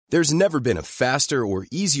There's never been a faster or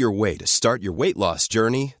easier way to start your weight loss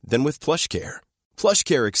journey than with PlushCare.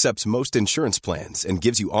 PlushCare accepts most insurance plans and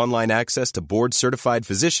gives you online access to board-certified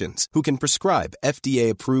physicians who can prescribe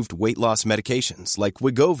FDA-approved weight loss medications like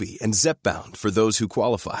Wegovy and Zepbound for those who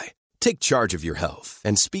qualify. Take charge of your health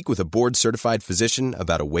and speak with a board-certified physician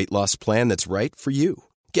about a weight loss plan that's right for you.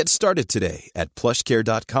 Get started today at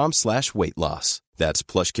plushcare.com/weight loss. That's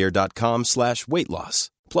plushcare.com/weight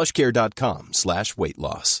loss. plushcare.com/weight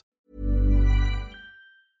loss.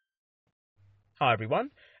 Hi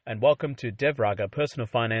everyone, and welcome to Dev Raga Personal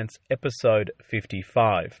Finance episode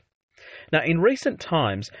 55. Now, in recent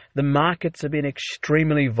times, the markets have been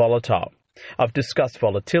extremely volatile. I've discussed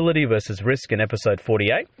volatility versus risk in episode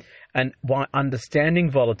 48, and why understanding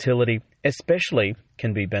volatility especially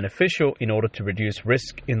can be beneficial in order to reduce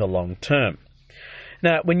risk in the long term.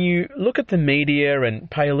 Now, when you look at the media and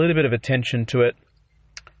pay a little bit of attention to it,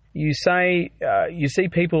 you see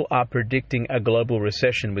people are predicting a global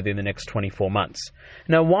recession within the next 24 months.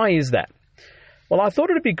 Now, why is that? Well, I thought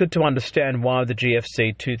it would be good to understand why the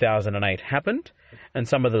GFC 2008 happened and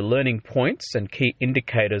some of the learning points and key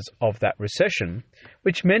indicators of that recession,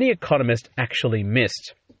 which many economists actually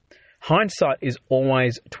missed. Hindsight is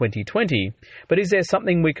always 20/20, but is there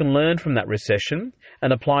something we can learn from that recession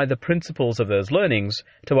and apply the principles of those learnings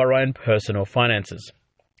to our own personal finances?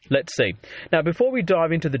 Let's see. Now, before we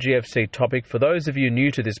dive into the GFC topic, for those of you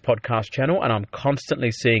new to this podcast channel, and I'm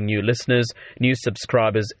constantly seeing new listeners, new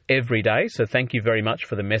subscribers every day, so thank you very much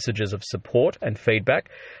for the messages of support and feedback.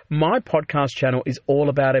 My podcast channel is all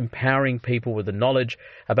about empowering people with the knowledge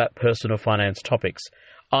about personal finance topics.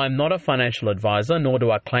 I'm not a financial advisor, nor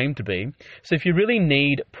do I claim to be. So if you really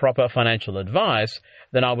need proper financial advice,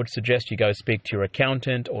 then I would suggest you go speak to your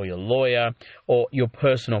accountant or your lawyer or your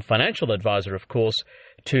personal financial advisor, of course,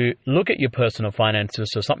 to look at your personal finances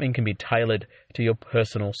so something can be tailored to your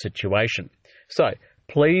personal situation. So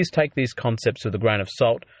please take these concepts with a grain of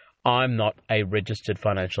salt. I'm not a registered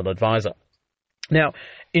financial advisor. Now,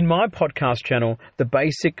 in my podcast channel, the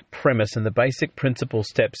basic premise and the basic principle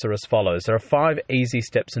steps are as follows. There are 5 easy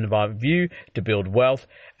steps in my view to build wealth,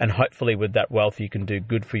 and hopefully with that wealth you can do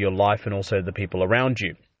good for your life and also the people around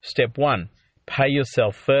you. Step 1, pay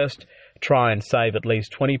yourself first. Try and save at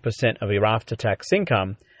least 20% of your after-tax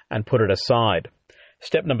income and put it aside.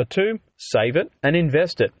 Step number 2, save it and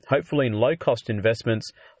invest it, hopefully in low-cost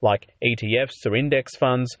investments like ETFs or index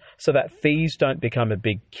funds, so that fees don't become a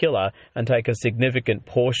big killer and take a significant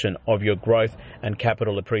portion of your growth and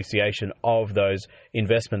capital appreciation of those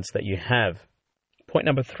investments that you have. Point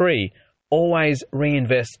number 3, always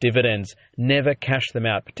reinvest dividends. Never cash them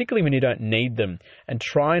out, particularly when you don't need them, and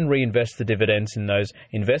try and reinvest the dividends in those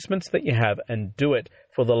investments that you have and do it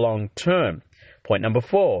for the long term. Point number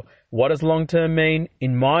 4, what does long term mean?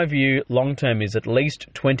 In my view, long term is at least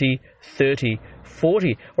 20, 30,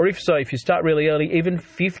 40, or if you start really early, even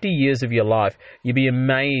 50 years of your life. You'll be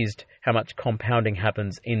amazed how much compounding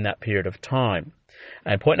happens in that period of time.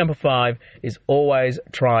 And point number 5 is always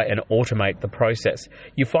try and automate the process.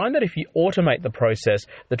 You find that if you automate the process,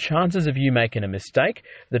 the chances of you making a mistake,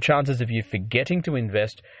 the chances of you forgetting to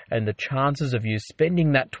invest, and the chances of you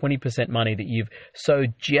spending that 20% money that you've so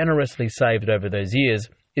generously saved over those years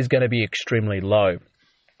is going to be extremely low.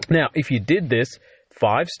 Now, if you did this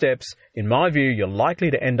 5 steps, in my view, you're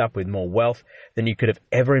likely to end up with more wealth than you could have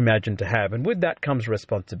ever imagined to have. And with that comes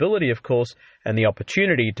responsibility, of course, and the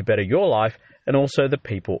opportunity to better your life and also the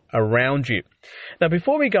people around you. Now,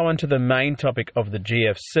 before we go on to the main topic of the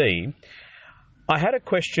GFC, I had a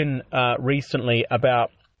question recently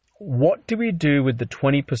about what do we do with the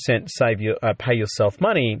 20% pay yourself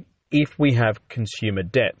money if we have consumer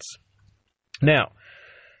debts? Now,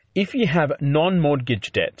 if you have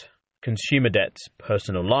non-mortgage debt, consumer debts,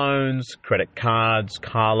 personal loans, credit cards,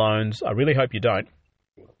 car loans, I really hope you don't.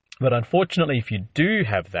 But unfortunately, if you do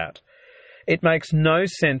have that, it makes no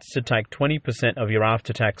sense to take 20% of your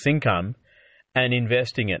after-tax income and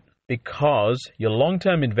investing it, because your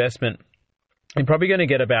long-term investment, you're probably going to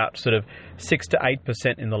get about sort of 6 to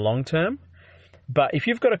 8% in the long term. But if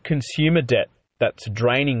you've got a consumer debt that's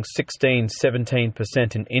draining 16,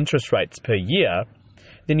 17% in interest rates per year,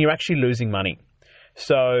 then you're actually losing money.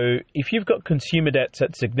 So if you've got consumer debts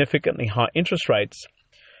at significantly high interest rates,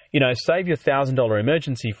 save your $1,000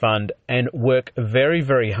 emergency fund and work very,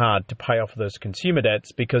 very hard to pay off those consumer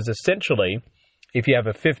debts, because essentially, if you have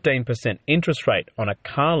a 15% interest rate on a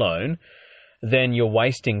car loan, then you're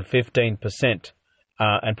wasting 15%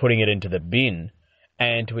 and putting it into the bin.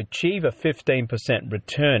 And to achieve a 15%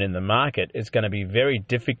 return in the market is going to be very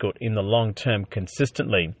difficult in the long term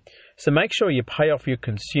consistently. So make sure you pay off your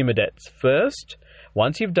consumer debts first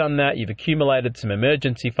Once you've done that, you've accumulated some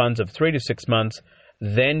emergency funds of 3 to 6 months,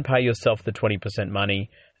 then pay yourself the 20% money,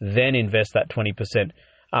 then invest that 20%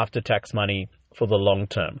 after-tax money for the long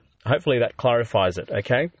term. Hopefully that clarifies it,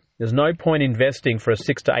 okay? There's no point investing for a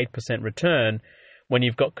 6 to 8% return when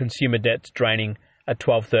you've got consumer debts draining at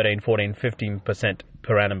 12, 13, 14, 15%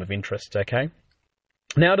 per annum of interest, okay?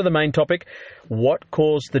 Now to the main topic. What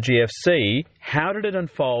caused the GFC? How did it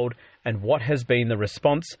unfold? And what has been the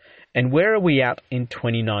response? And where are we at in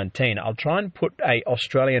 2019? I'll try and put an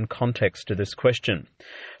Australian context to this question.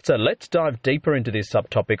 So let's dive deeper into these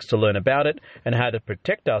subtopics to learn about it and how to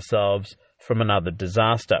protect ourselves from another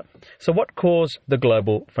disaster. So what caused the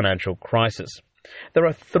global financial crisis? There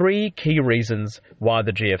are 3 key reasons why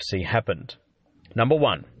the GFC happened. Number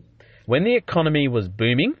 1, when the economy was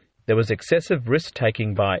booming, there was excessive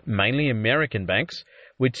risk-taking by mainly American banks,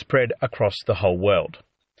 which spread across the whole world.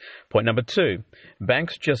 Point number 2,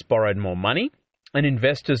 banks just borrowed more money, and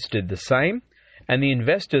investors did the same, and the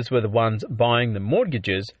investors were the ones buying the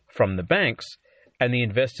mortgages from the banks, and the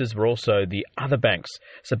investors were also the other banks.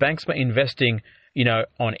 So banks were investing,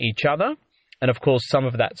 on each other. And of course, some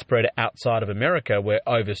of that spread outside of America, where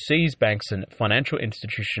overseas banks and financial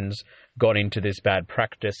institutions got into this bad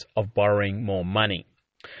practice of borrowing more money.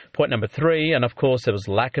 Point number 3, and of course, there was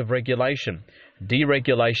lack of regulation.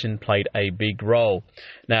 Deregulation played a big role.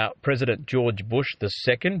 Now, President George Bush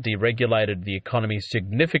II deregulated the economy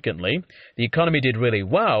significantly. The economy did really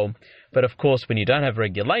well, but of course, when you don't have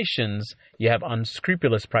regulations, you have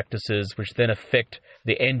unscrupulous practices which then affect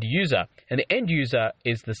the end user. And the end user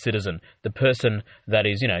is the citizen, the person that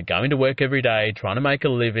is, going to work every day, trying to make a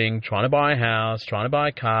living, trying to buy a house, trying to buy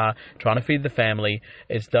a car, trying to feed the family.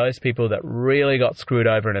 It's those people that really got screwed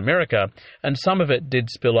over in America, and some of it did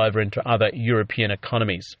spill over into other European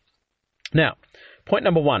economies. Now, point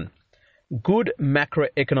number 1, good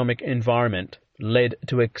macroeconomic environment led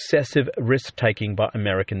to excessive risk-taking by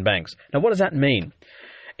American banks. Now, what does that mean?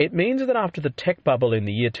 It means that after the tech bubble in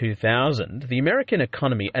the year 2000, the American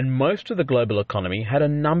economy and most of the global economy had a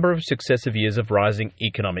number of successive years of rising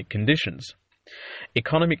economic conditions.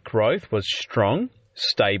 Economic growth was strong,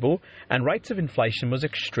 stable, and rates of inflation was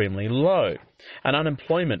extremely low. And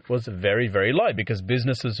unemployment was very, very low because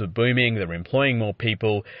businesses were booming, they were employing more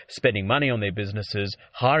people, spending money on their businesses,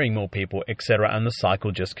 hiring more people, etc., and the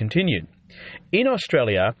cycle just continued. In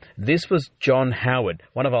Australia, this was John Howard,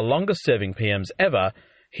 one of our longest-serving PMs ever.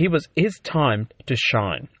 It was his time to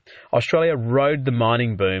shine. Australia rode the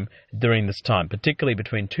mining boom during this time, particularly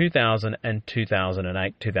between 2000 and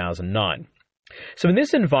 2008, 2009. So in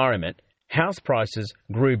this environment, house prices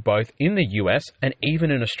grew both in the US and even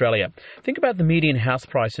in Australia. Think about the median house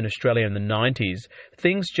price in Australia in the 90s.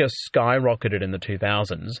 Things just skyrocketed in the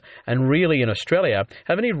 2000s, and really in Australia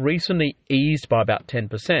have only recently eased by about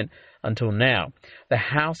 10%. Until now. The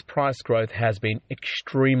house price growth has been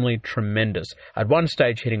extremely tremendous, at one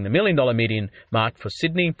stage hitting the $1 million median mark for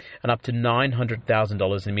Sydney and up to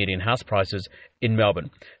 $900,000 in median house prices in Melbourne.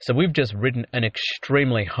 So we've just ridden an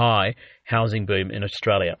extremely high housing boom in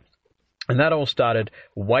Australia. And that all started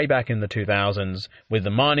way back in the 2000s with the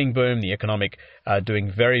mining boom, the economic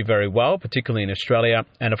doing very, very well, particularly in Australia.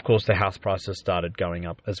 And of course, the house prices started going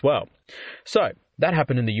up as well. So that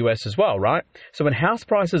happened in the US as well, right? So when house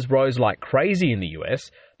prices rose like crazy in the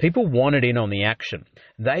US, people wanted in on the action.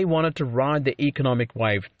 They wanted to ride the economic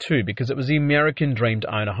wave too, because it was the American dream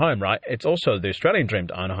to own a home, right? It's also the Australian dream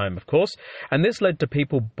to own a home, of course. And this led to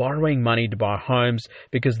people borrowing money to buy homes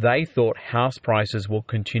because they thought house prices will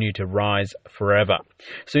continue to rise forever.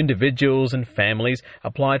 So individuals and families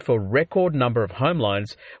applied for a record number of home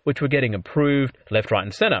loans, which were getting approved left, right,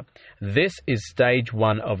 and center. This is stage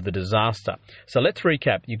 1 of the disaster. So let's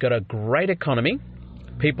recap. You've got a great economy.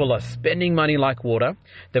 People are spending money like water.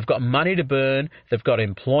 They've got money to burn. They've got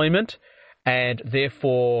employment. And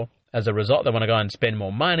therefore, as a result, they want to go and spend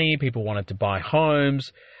more money. People wanted to buy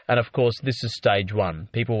homes. And of course, this is stage 1.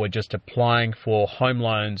 People were just applying for home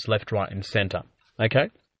loans left, right, and center. Okay?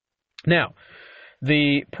 Now,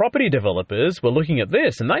 the property developers were looking at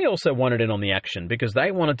this, and they also wanted in on the action because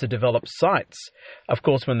they wanted to develop sites. Of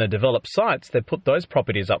course, when they develop sites, they put those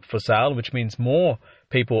properties up for sale, which means more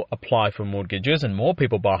people apply for mortgages and more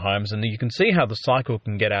people buy homes, and you can see how the cycle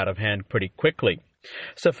can get out of hand pretty quickly.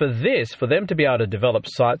 So for them to be able to develop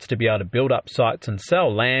sites, to be able to build up sites and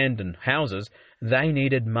sell land and houses, they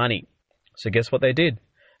needed money. So guess what they did?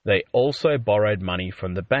 They also borrowed money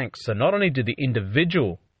from the banks. So not only did the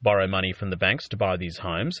individual borrow money from the banks to buy these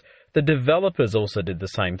homes, the developers also did the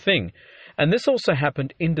same thing. And this also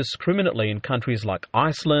happened indiscriminately in countries like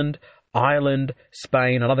Iceland, Ireland,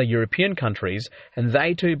 Spain, and other European countries, and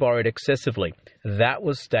they too borrowed excessively. That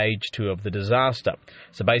was stage 2 of the disaster.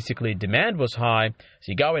 So basically, demand was high, so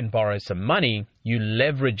you go and borrow some money, you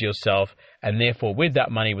leverage yourself, and therefore with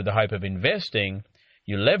that money, with the hope of investing,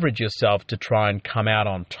 you leverage yourself to try and come out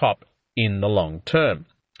on top in the long term.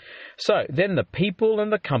 So then the people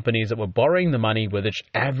and the companies that were borrowing the money were the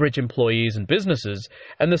average employees and businesses,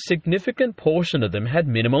 and the significant portion of them had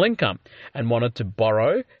minimal income and wanted to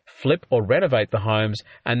borrow, flip or renovate the homes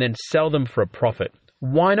and then sell them for a profit.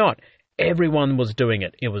 Why not? Everyone was doing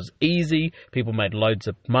it. It was easy. People made loads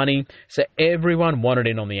of money. So everyone wanted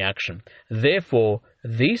in on the action. Therefore,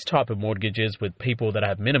 these type of mortgages with people that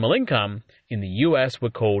have minimal income in the US were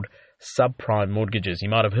called subprime mortgages. You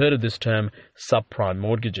might have heard of this term, subprime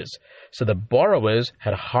mortgages. So the borrowers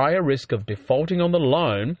had a higher risk of defaulting on the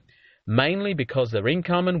loan, mainly because their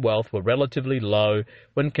income and wealth were relatively low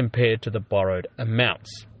when compared to the borrowed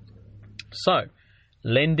amounts. So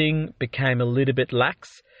lending became a little bit lax,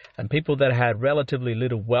 and people that had relatively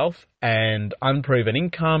little wealth and unproven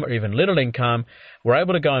income or even little income were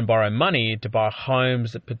able to go and borrow money to buy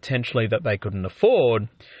homes that potentially that they couldn't afford.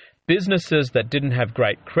 Businesses that didn't have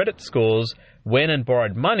great credit scores went and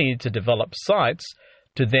borrowed money to develop sites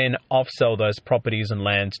to then off-sell those properties and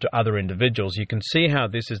lands to other individuals. You can see how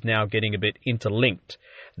this is now getting a bit interlinked.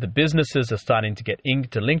 The businesses are starting to get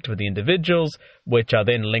interlinked with the individuals, which are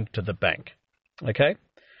then linked to the bank. Okay?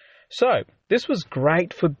 So this was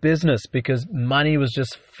great for business because money was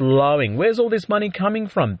just flowing. Where's all this money coming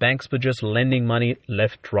from? Banks were just lending money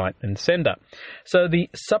left, right, and center. So the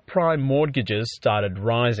subprime mortgages started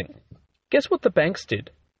rising. Guess what the banks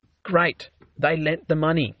did? Great. They lent the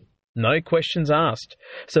money. No questions asked.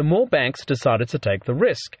 So more banks decided to take the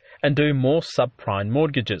risk and do more subprime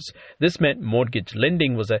mortgages. This meant mortgage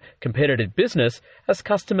lending was a competitive business as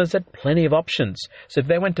customers had plenty of options. So if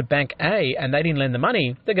they went to Bank A and they didn't lend the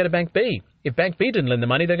money, they go to Bank B. If Bank B didn't lend the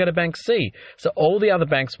money, they go to Bank C. So all the other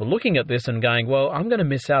banks were looking at this and going, well, I'm going to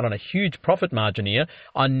miss out on a huge profit margin here.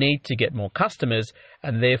 I need to get more customers.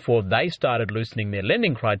 And therefore, they started loosening their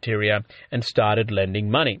lending criteria and started lending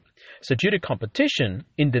money. So due to competition,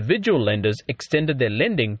 individual lenders extended their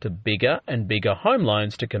lending to bigger and bigger home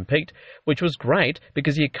loans to compete, which was great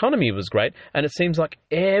because the economy was great and it seems like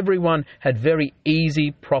everyone had very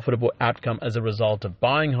easy, profitable outcome as a result of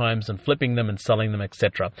buying homes and flipping them and selling them,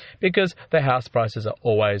 etc. because the house prices are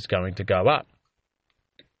always going to go up.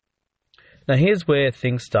 Now here's where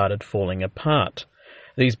things started falling apart.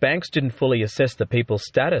 These banks didn't fully assess the people's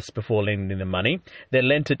status before lending them money. They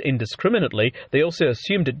lent it indiscriminately. They also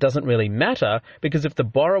assumed it doesn't really matter because if the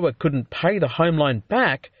borrower couldn't pay the home loan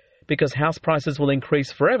back because house prices will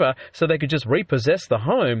increase forever, so they could just repossess the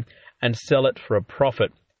home and sell it for a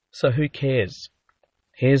profit. So who cares?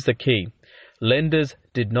 Here's the key. Lenders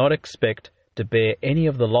did not expect to bear any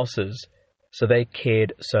of the losses, so they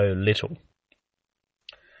cared so little.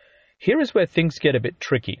 Here is where things get a bit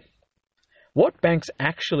tricky. What banks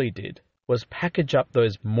actually did was package up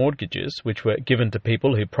those mortgages, which were given to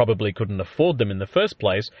people who probably couldn't afford them in the first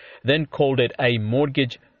place, then called it a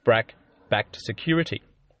mortgage-backed security,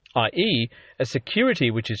 i.e. a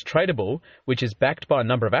security which is tradable, which is backed by a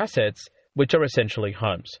number of assets, which are essentially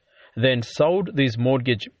homes, then sold these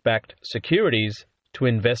mortgage-backed securities to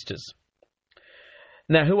investors.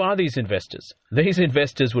 Now, who are these investors? These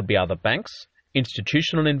investors would be other banks,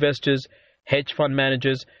 institutional investors, hedge fund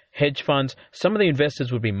managers, hedge funds. Some of the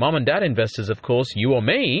investors would be mom and dad investors, of course, you or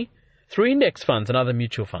me, through index funds and other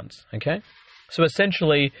mutual funds. Okay? So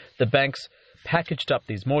essentially, the banks packaged up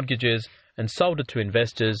these mortgages and sold it to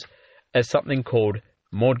investors as something called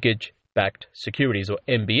mortgage-backed securities, or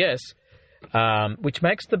MBS, which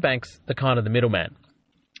makes the banks the kind of the middleman.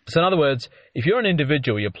 So in other words, if you're an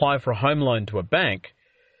individual, you apply for a home loan to a bank,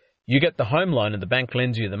 you get the home loan and the bank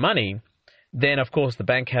lends you the money, then of course the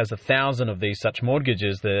bank has 1,000 of these such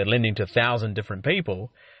mortgages. They're lending to 1,000 different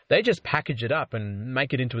people. They just package it up and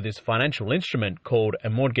make it into this financial instrument called a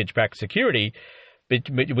mortgage-backed security,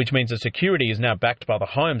 which means the security is now backed by the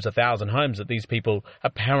homes, 1,000 homes that these people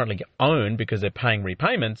apparently own because they're paying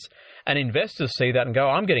repayments. And investors see that and go,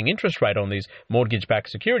 I'm getting interest rate on these mortgage-backed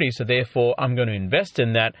securities, so therefore I'm going to invest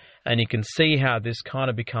in that. And you can see how this kind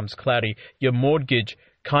of becomes cloudy. Your mortgage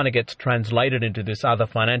kind of gets translated into this other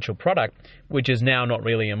financial product, which is now not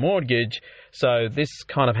really a mortgage. So this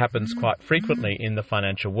kind of happens quite frequently in the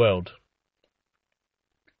financial world.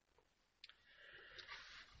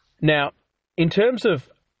 Now, in terms of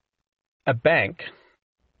a bank,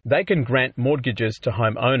 they can grant mortgages to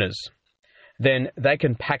homeowners. Then they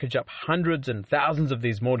can package up hundreds and thousands of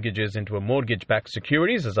these mortgages into a mortgage-backed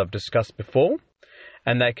securities, as I've discussed before,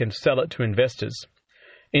 and they can sell it to investors.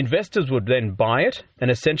 Investors would then buy it and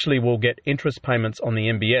essentially will get interest payments on the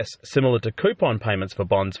MBS, similar to coupon payments for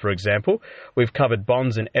bonds, for example. We've covered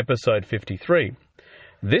bonds in episode 53.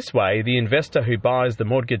 This way, the investor who buys the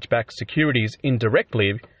mortgage-backed securities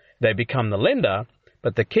indirectly, they become the lender,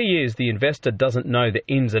 but the key is the investor doesn't know the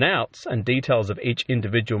ins and outs and details of each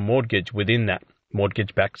individual mortgage within that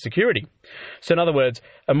mortgage-backed security. So in other words,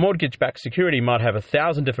 a mortgage-backed security might have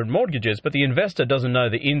 1,000 different mortgages, but the investor doesn't know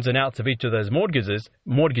the ins and outs of each of those mortgages,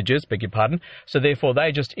 so therefore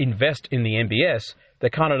they just invest in the MBS. They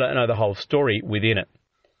kind of don't know the whole story within it.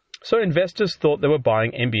 So investors thought they were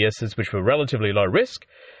buying MBSs which were relatively low risk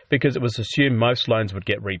because it was assumed most loans would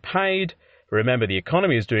get repaid. Remember, the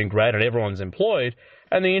economy is doing great and everyone's employed,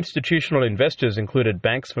 and the institutional investors included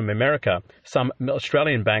banks from America, some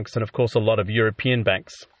Australian banks, and of course a lot of European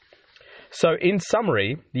banks. So in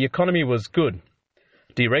summary, the economy was good.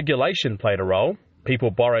 Deregulation played a role.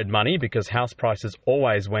 People borrowed money because house prices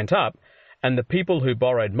always went up, and the people who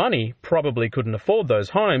borrowed money probably couldn't afford those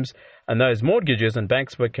homes and those mortgages, and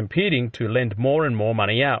banks were competing to lend more and more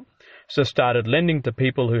money out. So started lending to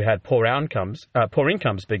people who had poor incomes,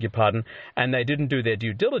 and they didn't do their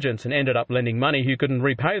due diligence and ended up lending money who couldn't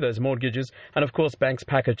repay those mortgages. And of course, banks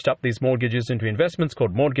packaged up these mortgages into investments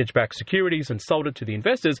called mortgage-backed securities and sold it to the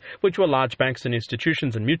investors, which were large banks and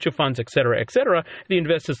institutions and mutual funds, etc., etc. The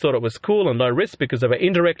investors thought it was cool and low risk because they were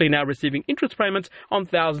indirectly now receiving interest payments on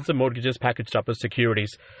thousands of mortgages packaged up as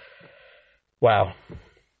securities. Wow,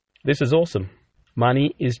 this is awesome.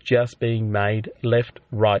 Money is just being made left,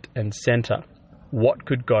 right, and centre. What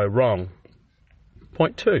could go wrong?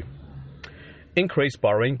 Point 2. Increased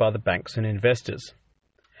borrowing by the banks and investors.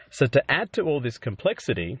 So to add to all this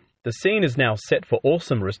complexity, the scene is now set for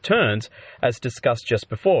awesome returns, as discussed just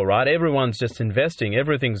before, right? Everyone's just investing.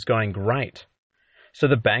 Everything's going great. So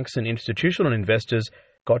the banks and institutional investors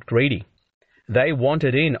got greedy. They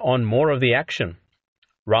wanted in on more of the action.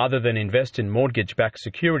 Rather than invest in mortgage-backed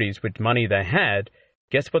securities with money they had,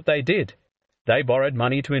 guess what they did? They borrowed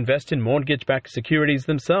money to invest in mortgage-backed securities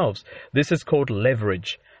themselves. This is called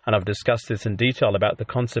leverage, and I've discussed this in detail about the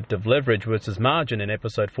concept of leverage versus margin in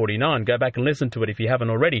episode 49. Go back and listen to it if you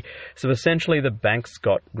haven't already. So essentially, the banks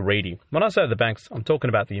got greedy. When I say the banks, I'm talking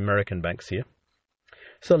about the American banks here.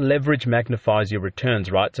 So leverage magnifies your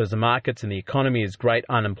returns, right? So as the markets and the economy is great,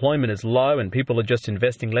 unemployment is low, and people are just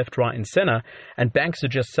investing left, right, and centre, and banks are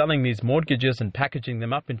just selling these mortgages and packaging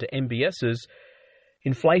them up into MBSs,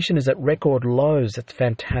 inflation is at record lows. That's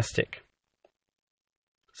fantastic.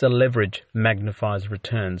 So leverage magnifies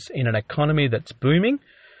returns. In an economy that's booming,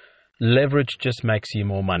 leverage just makes you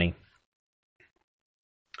more money.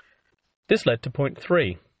 This led to point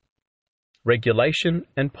 3, regulation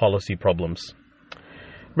and policy problems.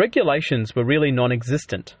 Regulations were really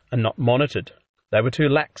non-existent and not monitored. They were too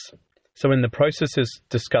lax. So when the processes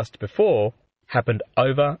discussed before happened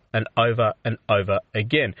over and over and over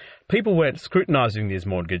again, people weren't scrutinising these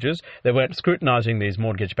mortgages. They weren't scrutinising these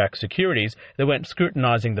mortgage-backed securities. They weren't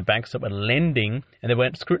scrutinising the banks that were lending, and they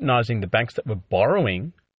weren't scrutinising the banks that were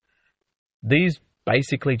borrowing. These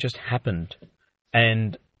basically just happened,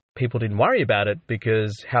 and people didn't worry about it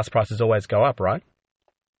because house prices always go up, right?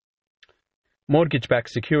 Mortgage-backed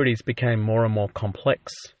securities became more and more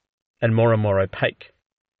complex and more opaque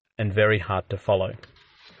and very hard to follow.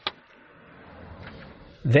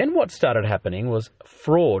 Then what started happening was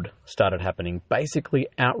fraud started happening, basically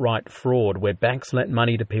outright fraud, where banks lent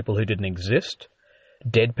money to people who didn't exist,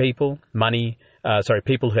 dead people,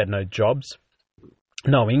 people who had no jobs,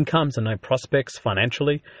 no incomes and no prospects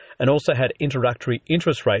financially, and also had introductory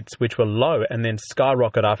interest rates which were low and then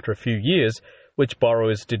skyrocket after a few years, which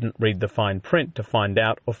borrowers didn't read the fine print to find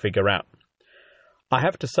out or figure out. I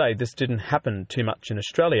have to say this didn't happen too much in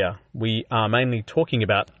Australia. We are mainly talking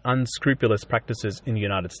about unscrupulous practices in the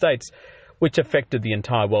United States, which affected the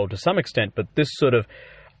entire world to some extent, but this sort of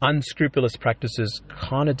unscrupulous practices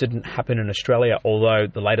kind of didn't happen in Australia, although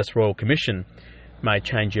the latest Royal Commission may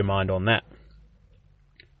change your mind on that.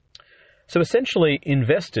 So essentially,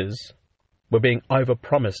 investors were being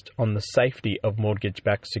overpromised on the safety of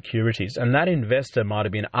mortgage-backed securities. And that investor might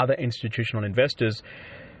have been other institutional investors,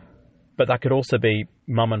 but that could also be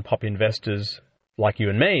mum-and-pop investors like you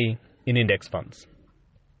and me in index funds.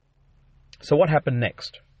 So what happened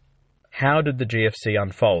next? How did the GFC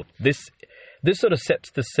unfold? This sort of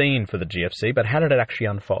sets the scene for the GFC, but how did it actually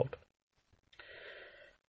unfold?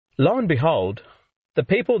 Lo and behold, the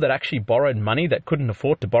people that actually borrowed money that couldn't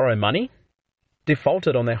afford to borrow money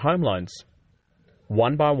defaulted on their home loans.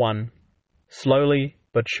 One by one, slowly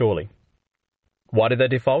but surely. Why did they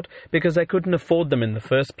default? Because they couldn't afford them in the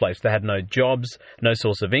first place. They had no jobs, no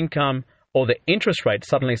source of income, or the interest rate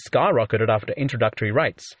suddenly skyrocketed after introductory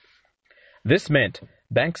rates. This meant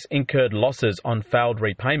banks incurred losses on failed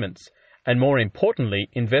repayments, and more importantly,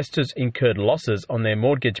 investors incurred losses on their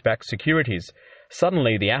mortgage-backed securities.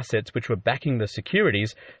 Suddenly, the assets which were backing the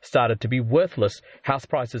securities started to be worthless. House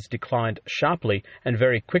prices declined sharply and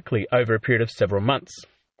very quickly over a period of several months.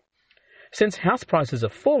 Since house prices are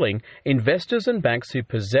falling, investors and banks who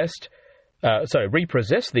repossessed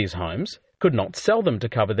these homes could not sell them to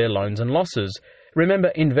cover their loans and losses. Remember,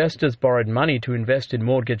 investors borrowed money to invest in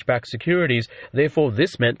mortgage-backed securities. Therefore,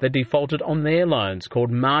 this meant they defaulted on their loans,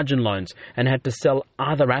 called margin loans, and had to sell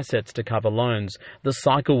other assets to cover loans. The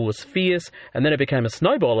cycle was fierce, and then it became a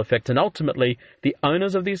snowball effect, and ultimately, the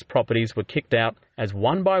owners of these properties were kicked out as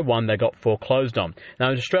one by one they got foreclosed on.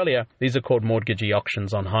 Now, in Australia, these are called mortgagee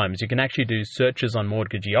auctions on homes. You can actually do searches on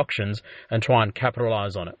mortgagee auctions and try and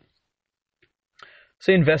capitalise on it.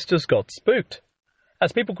 So investors got spooked.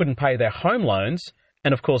 As people couldn't pay their home loans,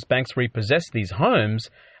 and of course banks repossessed these homes,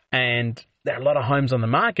 and there are a lot of homes on the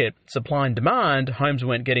market, supply and demand, homes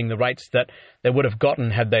weren't getting the rates that they would have gotten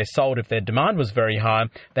had they sold if their demand was very high.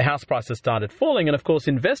 The house prices started falling, and of course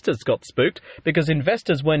investors got spooked because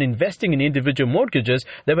investors weren't investing in individual mortgages,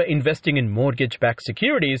 they were investing in mortgage-backed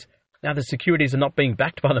securities. Now the securities are not being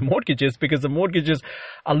backed by the mortgages because the mortgages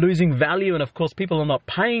are losing value, and of course people are not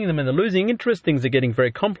paying them and they're losing interest. Things are getting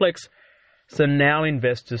very complex. So now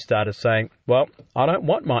investors started saying, well, I don't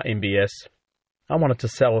want my MBS. I wanted to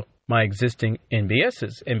sell my existing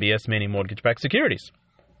MBSs, MBS meaning mortgage-backed securities.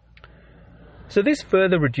 So this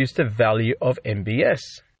further reduced the value of MBS.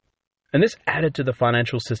 And this added to the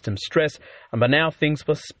financial system stress, and by now things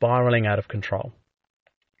were spiraling out of control.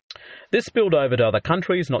 This spilled over to other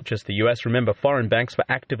countries, not just the US. Remember, foreign banks were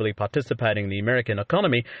actively participating in the American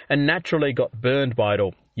economy and naturally got burned by it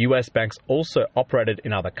all. US banks also operated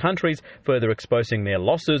in other countries, further exposing their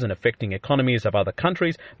losses and affecting economies of other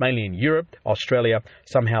countries, mainly in Europe. Australia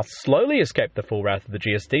somehow slowly escaped the full wrath of the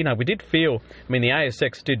GFC. Now, we did feel, the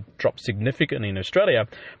ASX did drop significantly in Australia,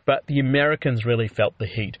 but the Americans really felt the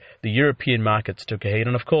heat. The European markets took a heat,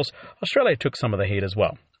 and of course, Australia took some of the heat as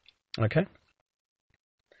well. Okay?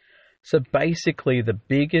 So basically, the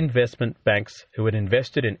big investment banks who had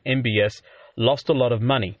invested in MBS lost a lot of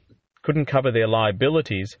money, couldn't cover their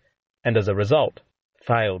liabilities, and as a result,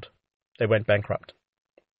 failed. They went bankrupt.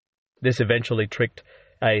 This eventually triggered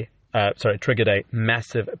a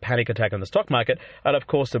massive panic attack on the stock market, and of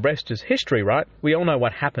course, the rest is history, right? We all know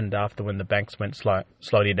what happened after when the banks went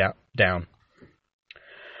slowly down.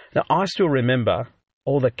 Now, I still remember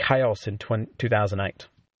all the chaos in 2008.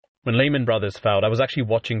 When Lehman Brothers failed, I was actually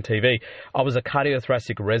watching TV. I was a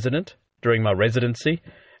cardiothoracic resident during my residency,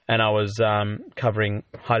 and I was covering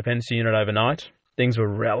high dependency unit overnight. Things were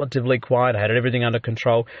relatively quiet. I had everything under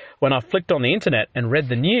control. When I flicked on the internet and read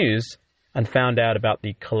the news and found out about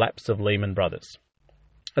the collapse of Lehman Brothers.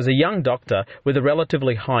 As a young doctor with a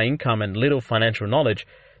relatively high income and little financial knowledge,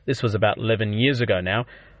 this was about 11 years ago now,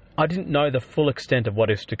 I didn't know the full extent of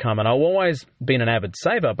what is to come. And I've always been an avid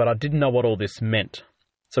saver, but I didn't know what all this meant.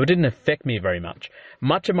 So it didn't affect me very much.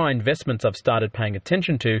 Much of my investments I've started paying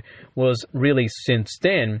attention to was really since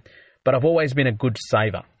then, but I've always been a good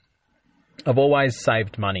saver. I've always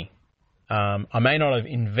saved money. I may not have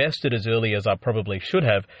invested as early as I probably should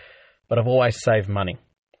have, but I've always saved money.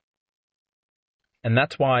 And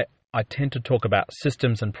that's why I tend to talk about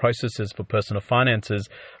systems and processes for personal finances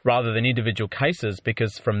rather than individual cases,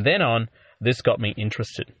 because from then on, this got me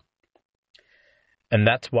interested. And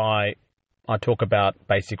that's why I talk about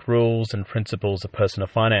basic rules and principles of personal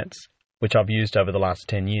finance, which I've used over the last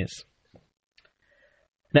 10 years.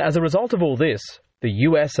 Now, as a result of all this, the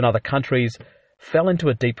US and other countries fell into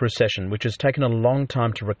a deep recession, which has taken a long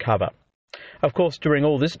time to recover. Of course, during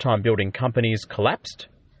all this time, building companies collapsed,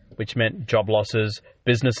 which meant job losses,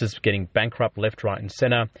 businesses getting bankrupt left, right, and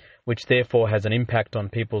centre, which therefore has an impact on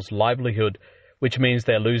people's livelihood, which means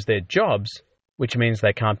they lose their jobs, which means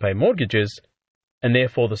they can't pay mortgages, and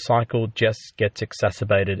therefore the cycle just gets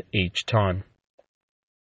exacerbated each time.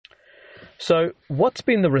 So, what's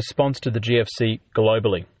been the response to the GFC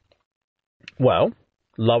globally? Well,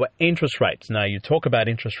 lower interest rates. Now, you talk about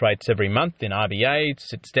interest rates every month in RBA,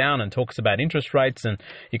 sits down and talks about interest rates, and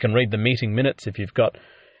you can read the meeting minutes if you've got,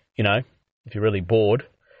 if you're really bored.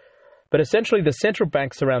 But essentially, the central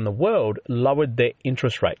banks around the world lowered their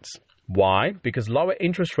interest rates. Why? Because lower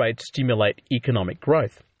interest rates stimulate economic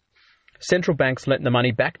growth. Central banks lent the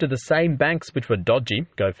money back to the same banks which were dodgy,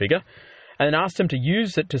 go figure, and asked them to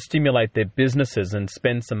use it to stimulate their businesses and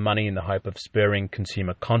spend some money in the hope of spurring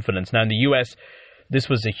consumer confidence. Now, in the US, this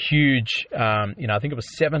was a huge, I think it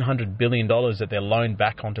was $700 billion that they loaned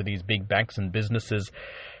back onto these big banks and businesses.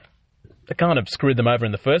 They kind of screwed them over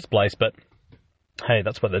in the first place, but hey,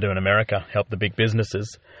 that's what they do in America, help the big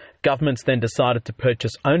businesses. Governments then decided to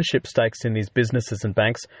purchase ownership stakes in these businesses and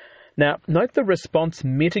banks. Now, note the response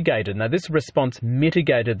mitigated. Now, this response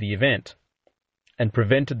mitigated the event and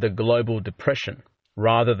prevented the global depression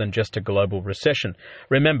rather than just a global recession.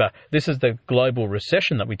 Remember, this is the global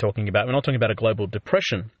recession that we're talking about. We're not talking about a global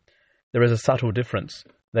depression. There is a subtle difference.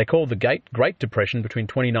 They call the Great Depression between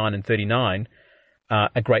 29 and 39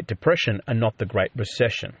 a Great Depression and not the Great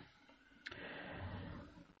Recession.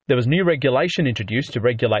 There was new regulation introduced to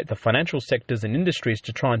regulate the financial sectors and industries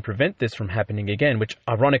to try and prevent this from happening again, which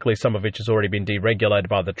ironically some of which has already been deregulated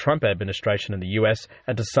by the Trump administration in the US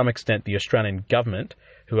and to some extent the Australian government,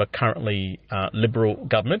 who are currently Liberal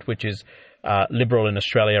government, which is Liberal in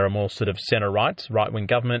Australia are more sort of centre-right, right-wing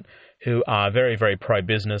government, who are very, very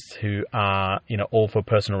pro-business, who are, all for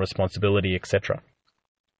personal responsibility, etc.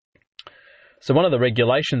 So one of the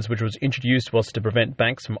regulations which was introduced was to prevent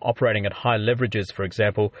banks from operating at high leverages, for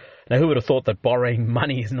example. Now, who would have thought that borrowing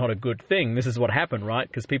money is not a good thing? This is what happened, right?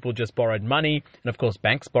 Because people just borrowed money, and of course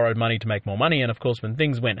banks borrowed money to make more money, and of course when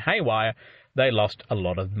things went haywire, they lost a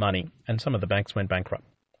lot of money, and some of the banks went bankrupt.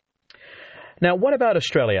 Now, what about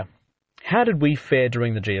Australia? How did we fare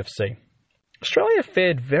during the GFC? Australia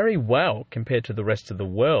fared very well compared to the rest of the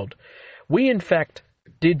world. We, in fact,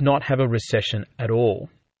 did not have a recession at all.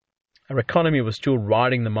 Our economy was still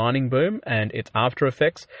riding the mining boom and its after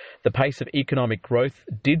effects. The pace of economic growth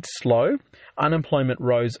did slow. Unemployment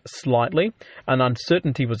rose slightly, and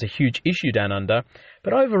uncertainty was a huge issue down under.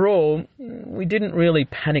 But overall, we didn't really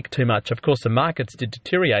panic too much. Of course, the markets did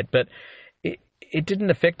deteriorate, but it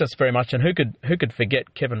didn't affect us very much. And who could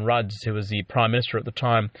forget Kevin Rudd, who was the Prime Minister at the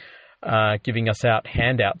time, giving us out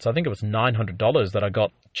handouts. I think it was $900 that I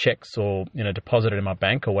got checks or deposited in my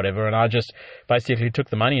bank or whatever, and I just basically took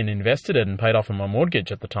the money and invested it and paid off on my mortgage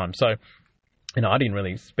at the time. So I didn't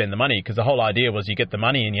really spend the money because the whole idea was you get the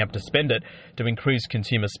money and you have to spend it to increase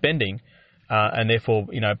consumer spending and therefore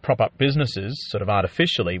prop up businesses sort of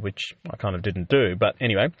artificially, which I kind of didn't do. But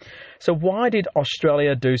anyway, so why did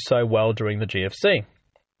Australia do so well during the GFC?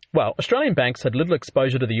 Well, Australian banks had little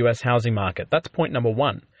exposure to the US housing market. That's point number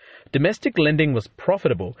one. Domestic lending was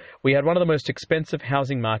profitable. We had one of the most expensive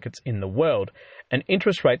housing markets in the world, and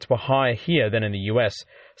interest rates were higher here than in the US,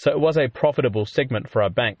 so it was a profitable segment for our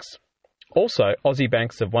banks. Also, Aussie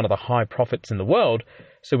banks have one of the high profits in the world,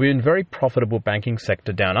 so we're in a very profitable banking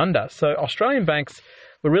sector down under. So Australian banks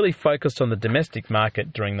were really focused on the domestic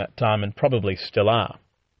market during that time and probably still are.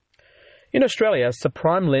 In Australia,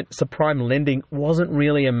 subprime lending wasn't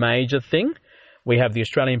really a major thing. We have the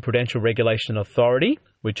Australian Prudential Regulation Authority,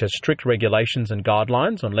 which has strict regulations and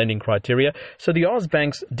guidelines on lending criteria, so the Oz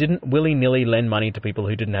banks didn't willy-nilly lend money to people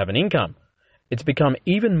who didn't have an income. It's become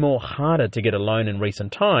even more harder to get a loan in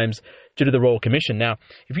recent times due to the Royal Commission. Now,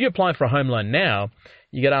 if you apply for a home loan now,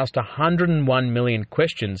 you get asked 101 million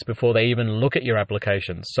questions before they even look at your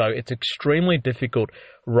application. So it's extremely difficult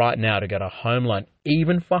right now to get a home loan,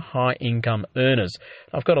 even for high-income earners.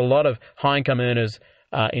 I've got a lot of high-income earners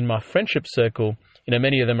in my friendship circle.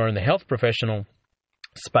 Many of them are in the health professional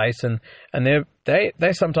space, and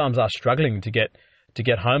they sometimes are struggling to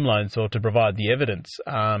get home loans or to provide the evidence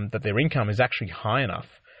that their income is actually high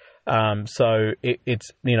enough. So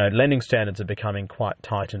it's lending standards are becoming quite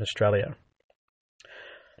tight in Australia.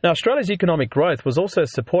 Now, Australia's economic growth was also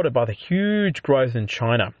supported by the huge growth in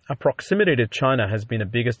China. Our proximity to China has been a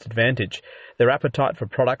biggest advantage. Their appetite for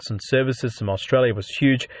products and services from Australia was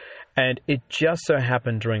huge, and it just so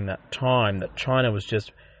happened during that time that China was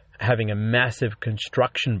just having a massive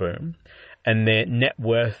construction boom, and their net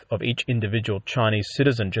worth of each individual Chinese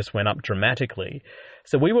citizen just went up dramatically.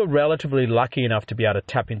 So we were relatively lucky enough to be able to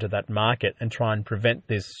tap into that market and try and prevent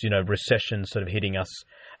this, recession sort of hitting us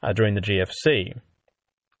during the GFC.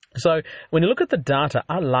 So when you look at the data,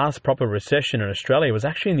 our last proper recession in Australia was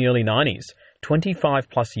actually in the early 90s, 25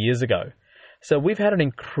 plus years ago. So we've had an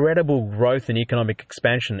incredible growth in economic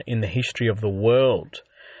expansion in the history of the world.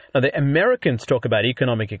 Now, the Americans talk about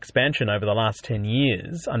economic expansion over the last 10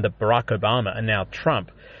 years under Barack Obama and now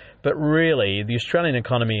Trump. But really, the Australian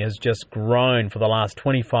economy has just grown for the last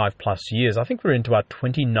 25 plus years. I think we're into our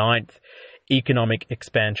 29th economic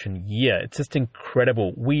expansion year. It's just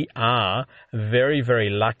incredible. We are very, very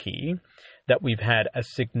lucky that we've had a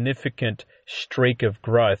significant streak of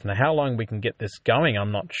growth. Now, how long we can get this going,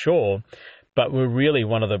 I'm not sure. But we're really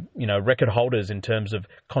one of the record holders in terms of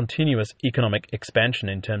continuous economic expansion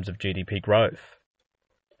in terms of GDP growth.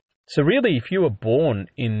 So really, if you were born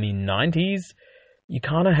in the 90s, you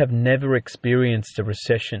kind of have never experienced a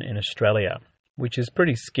recession in Australia, which is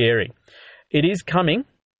pretty scary. It is coming.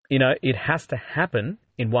 It has to happen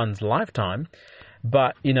in one's lifetime.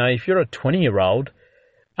 But, if you're a 20-year-old,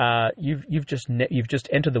 you've just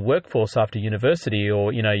entered the workforce after university,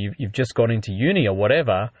 or, you've just got into uni or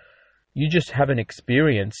whatever. You just haven't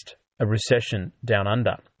experienced a recession down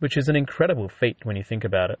under, which is an incredible feat when you think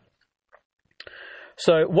about it.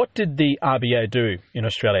 So what did the RBA do in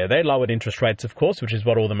Australia? They lowered interest rates, of course, which is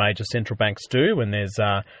what all the major central banks do when there's,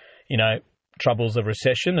 troubles of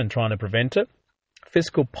recession and trying to prevent it.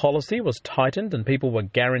 Fiscal policy was tightened and people were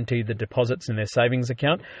guaranteed the deposits in their savings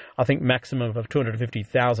account. I think maximum of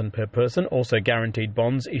 $250,000 per person, also guaranteed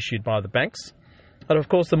bonds issued by the banks. And of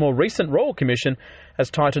course, the more recent Royal Commission has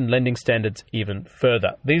tightened lending standards even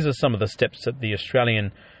further. These are some of the steps that the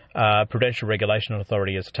Australian Prudential Regulation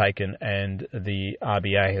Authority has taken, and the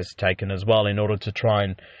RBA has taken as well, in order to try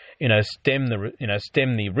and stem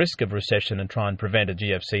the risk of recession and try and prevent a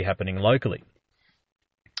GFC happening locally.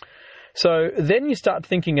 So then you start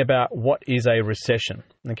thinking about what is a recession.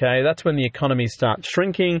 Okay, that's when the economy starts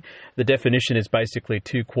shrinking. The definition is basically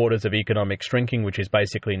 2/4 of economic shrinking, which is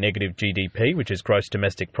basically negative GDP, which is gross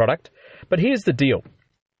domestic product. But here's the deal.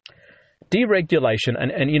 Deregulation,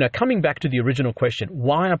 and coming back to the original question,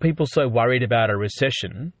 why are people so worried about a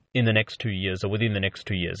recession in the next 2 years or within the next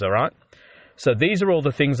 2 years, all right? So these are all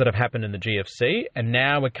the things that have happened in the GFC, and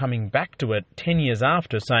now we're coming back to it 10 years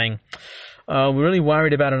after saying, we're really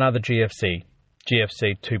worried about another GFC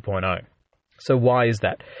 2.0. So why is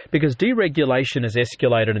that? Because deregulation has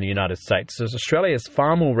escalated in the United States. So Australia is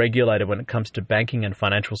far more regulated when it comes to banking and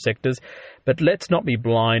financial sectors, but let's not be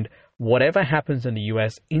blind. Whatever happens in the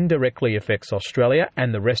US indirectly affects Australia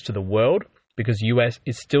and the rest of the world, because US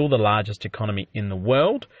is still the largest economy in the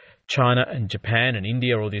world. China and Japan and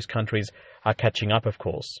India, all these countries are catching up, of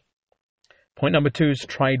course. Point number 2 is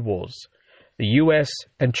trade wars. The US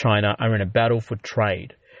and China are in a battle for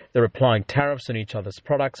trade. They're applying tariffs on each other's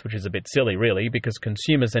products, which is a bit silly, really, because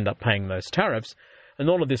consumers end up paying those tariffs. And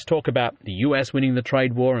all of this talk about the US winning the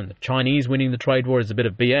trade war and the Chinese winning the trade war is a bit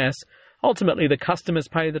of BS. Ultimately, the customers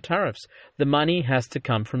pay the tariffs. The money has to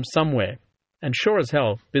come from somewhere. And sure as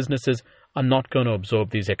hell, businesses are not going to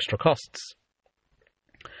absorb these extra costs.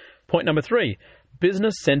 Point number 3,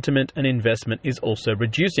 business sentiment and investment is also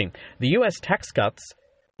reducing. The US tax cuts,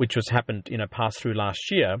 which passed through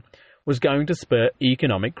last year, was going to spur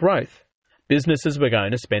economic growth. Businesses were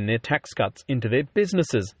going to spend their tax cuts into their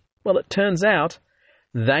businesses. Well, it turns out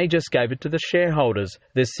they just gave it to the shareholders,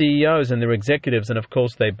 their CEOs and their executives, and of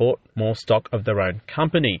course they bought more stock of their own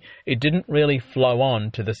company. It didn't really flow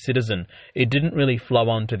on to the citizen. It didn't really flow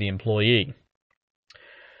on to the employee.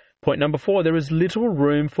 Point number 4, there is little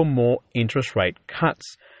room for more interest rate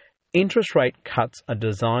cuts. Interest rate cuts are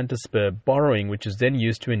designed to spur borrowing, which is then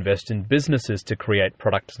used to invest in businesses to create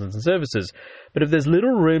products and services. But if there's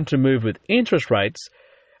little room to move with interest rates,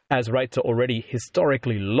 as rates are already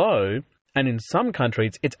historically low, and in some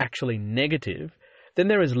countries it's actually negative, then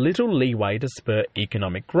there is little leeway to spur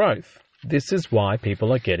economic growth. This is why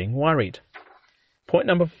people are getting worried. Point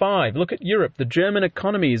number 5, look at Europe. The German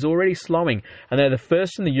economy is already slowing, and they're the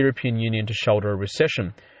first in the European Union to shoulder a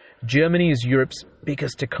recession. Germany is Europe's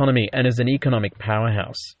biggest economy and is an economic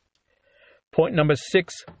powerhouse. Point number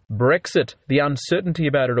 6, Brexit, the uncertainty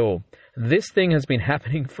about it all. This thing has been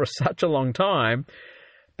happening for such a long time,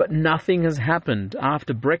 but nothing has happened.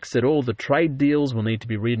 After Brexit, all the trade deals will need to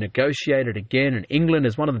be renegotiated again, and England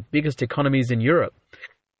is one of the biggest economies in Europe.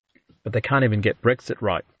 But they can't even get Brexit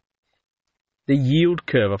right. The yield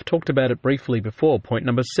curve, I've talked about it briefly before. Point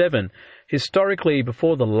number 7, historically,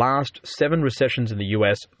 before the last 7 recessions in the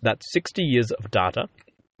US, that's 60 years of data,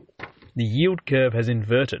 the yield curve has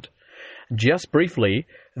inverted. Just briefly,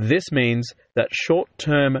 this means that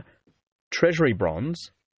short-term treasury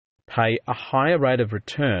bonds pay a higher rate of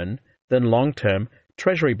return than long-term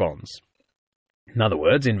treasury bonds. In other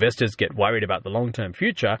words, investors get worried about the long-term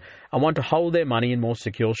future and want to hold their money in more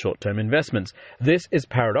secure short-term investments. This is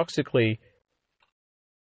paradoxically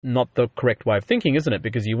not the correct way of thinking, isn't it?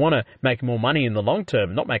 Because you want to make more money in the long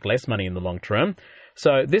term, not make less money in the long term.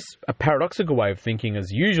 So a paradoxical way of thinking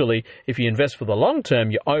is usually if you invest for the long term,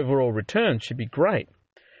 your overall return should be great.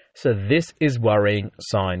 So this is a worrying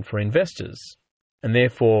sign for investors, and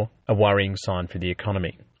therefore a worrying sign for the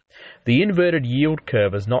economy. The inverted yield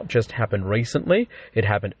curve has not just happened recently, it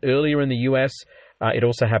happened earlier in the US, it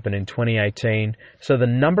also happened in 2018. So the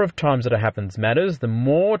number of times that it happens matters. The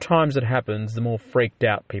more times it happens, the more freaked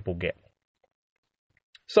out people get.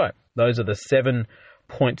 So those are the 7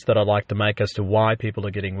 points that I'd like to make as to why people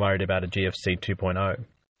are getting worried about a GFC 2.0.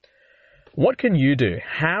 What can you do?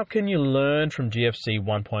 How can you learn from GFC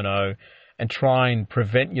 1.0 and try and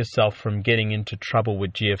prevent yourself from getting into trouble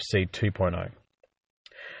with GFC 2.0?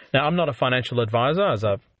 Now, I'm not a financial advisor, as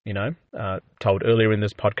I've, told earlier in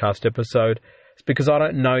this podcast episode. It's because I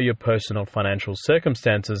don't know your personal financial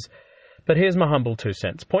circumstances. But here's my humble 2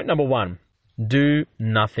 cents. Point number 1, do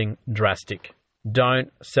nothing drastic.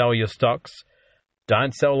 Don't sell your stocks.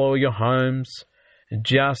 Don't sell all your homes.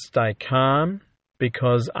 Just stay calm,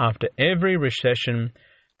 because after every recession,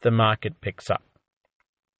 the market picks up.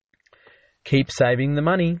 Keep saving the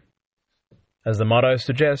money. As the motto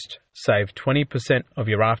suggests, save 20% of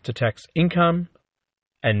your after-tax income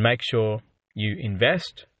and make sure you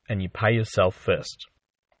invest and you pay yourself first.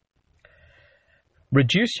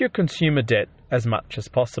 Reduce your consumer debt as much as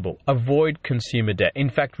possible. Avoid consumer debt. In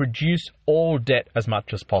fact, reduce all debt as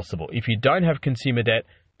much as possible. If you don't have consumer debt,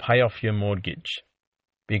 pay off your mortgage,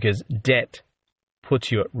 because debt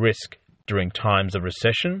puts you at risk during times of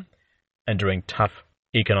recession and during tough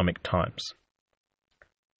economic times.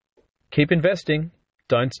 Keep investing.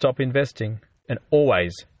 Don't stop investing. And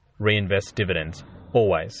always reinvest dividends.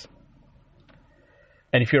 Always.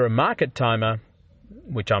 And if you're a market timer,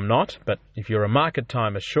 which I'm not, but if you're a market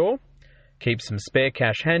timer, sure, keep some spare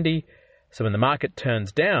cash handy, so when the market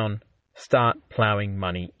turns down, start ploughing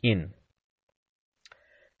money in.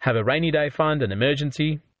 Have a rainy day fund, an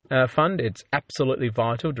emergency fund. It's absolutely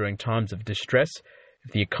vital during times of distress.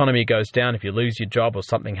 If the economy goes down, if you lose your job or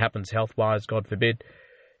something happens health-wise, God forbid,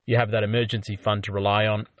 you have that emergency fund to rely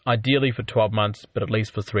on, ideally for 12 months, but at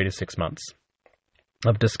least for 3 to 6 months.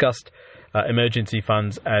 I've discussed emergency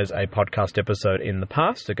funds as a podcast episode in the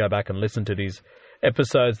past, so go back and listen to these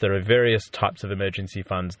episodes. There are various types of emergency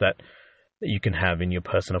funds that you can have in your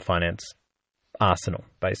personal finance arsenal,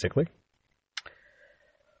 basically.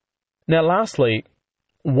 Now, lastly,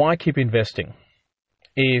 why keep investing?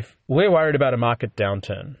 If we're worried about a market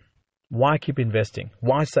downturn, why keep investing?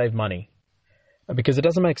 Why save money? Because it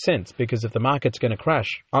doesn't make sense, because if the market's going to crash,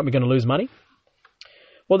 aren't we going to lose money?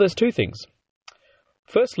 Well, there's 2 things.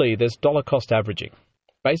 Firstly, there's dollar cost averaging.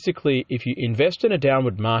 Basically, if you invest in a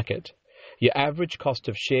downward market, your average cost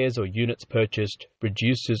of shares or units purchased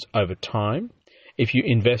reduces over time if you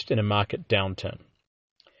invest in a market downturn.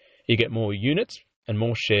 You get more units and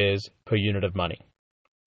more shares per unit of money.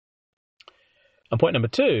 And point number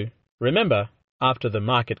 2, remember, after the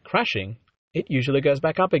market crashing, it usually goes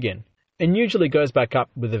back up again, and usually goes back up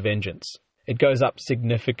with a vengeance. It goes up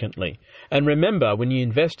significantly. And remember, when you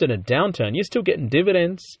invest in a downturn, you're still getting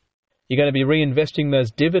dividends. You're going to be reinvesting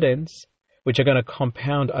those dividends, which are going to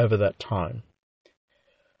compound over that time.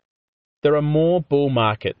 There are more bull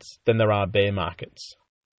markets than there are bear markets.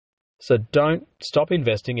 So don't stop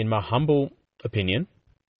investing, in my humble opinion,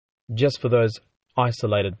 just for those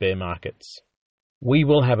isolated bear markets. We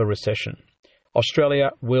will have a recession.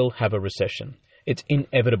 Australia will have a recession. It's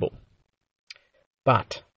inevitable.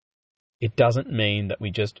 But it doesn't mean that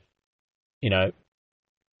we just,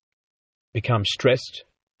 become stressed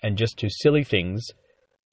and just do silly things,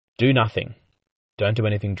 do nothing, don't do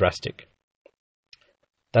anything drastic.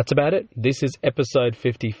 That's about it. This is episode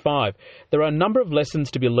 55. There are a number of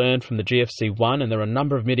lessons to be learned from the GFC 1, and there are a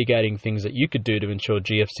number of mitigating things that you could do to ensure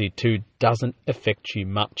GFC 2 doesn't affect you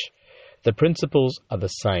much. The principles are the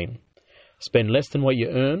same. Spend less than what you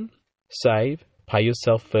earn, save, pay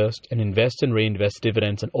yourself first, and invest and reinvest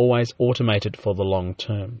dividends, and always automate it for the long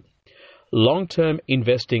term. Long-term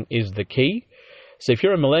investing is the key. So if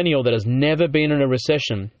you're a millennial that has never been in a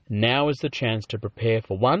recession, now is the chance to prepare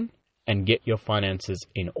for one and get your finances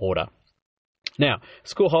in order. Now,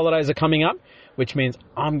 school holidays are coming up, which means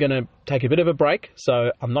I'm going to take a bit of a break.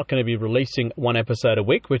 So I'm not going to be releasing one episode a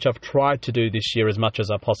week, which I've tried to do this year as much as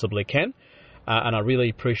I possibly can. And I really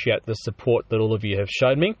appreciate the support that all of you have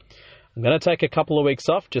showed me. I'm going to take a couple of weeks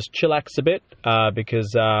off, just chillax a bit,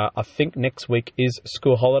 because I think next week is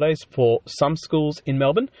school holidays for some schools in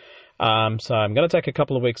Melbourne. So I'm going to take a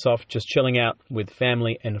couple of weeks off, just chilling out with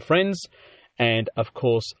family and friends. And of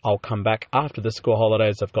course, I'll come back after the school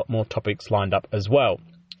holidays. I've got more topics lined up as well.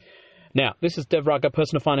 Now, this is Dev Raga,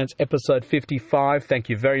 Personal Finance, episode 55. Thank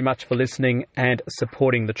you very much for listening and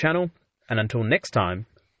supporting the channel. And until next time,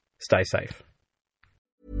 stay safe.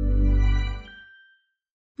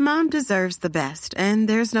 Mom deserves the best, and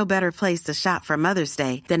there's no better place to shop for Mother's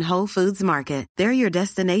Day than Whole Foods Market. They're your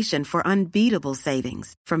destination for unbeatable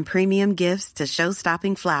savings, from premium gifts to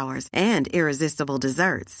show-stopping flowers and irresistible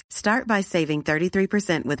desserts. Start by saving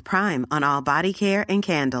 33% with Prime on all body care and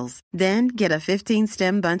candles. Then get a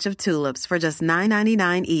 15-stem bunch of tulips for just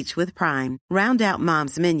 $9.99 each with Prime. Round out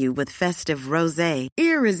Mom's menu with festive rosé,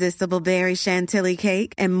 irresistible berry chantilly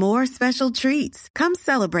cake, and more special treats. Come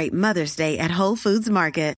celebrate Mother's Day at Whole Foods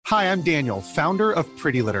Market. it. Hi, I'm Daniel, founder of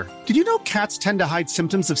Pretty Litter. Did you know cats tend to hide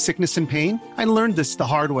symptoms of sickness and pain? I learned this the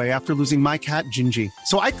hard way after losing my cat, Gingy.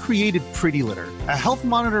 So I created Pretty Litter, a health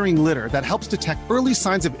monitoring litter that helps detect early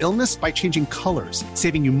signs of illness by changing colors,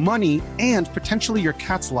 saving you money and potentially your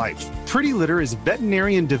cat's life. Pretty Litter is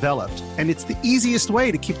veterinarian developed, and it's the easiest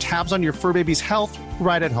way to keep tabs on your fur baby's health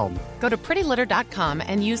right at home. Go to prettylitter.com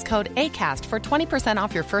and use code ACAST for 20%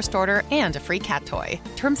 off your first order and a free cat toy.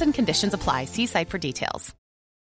 Terms and conditions apply. See site for details.